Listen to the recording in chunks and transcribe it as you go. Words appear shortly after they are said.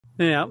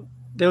Now,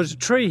 there was a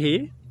tree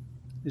here.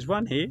 There's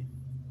one here.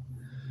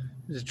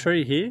 There's a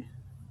tree here.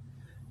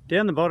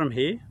 Down the bottom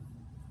here,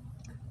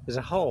 there's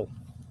a hole.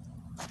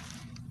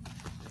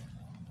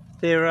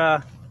 There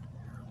are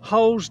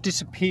holes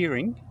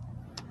disappearing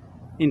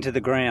into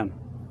the ground.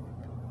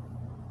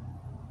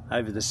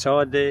 Over the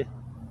side there,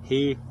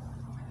 here.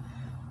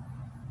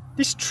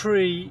 This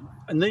tree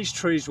and these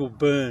trees will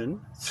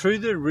burn through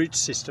the root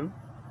system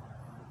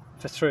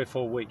for 3 or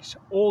 4 weeks.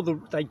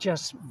 They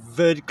just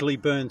vertically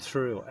burn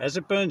through. As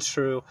it burns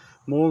through,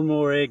 more and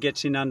more air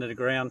gets in under the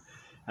ground,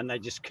 and they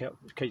just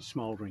keep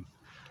smouldering.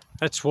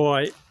 That's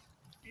why,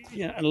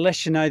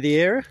 unless you know the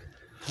area,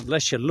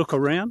 unless you look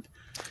around,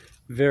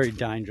 very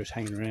dangerous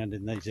hanging around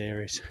in these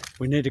areas.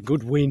 We need a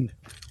good wind.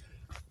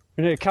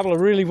 We need a couple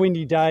of really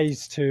windy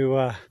days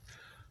to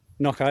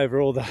knock over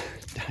all the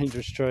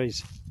dangerous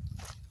trees.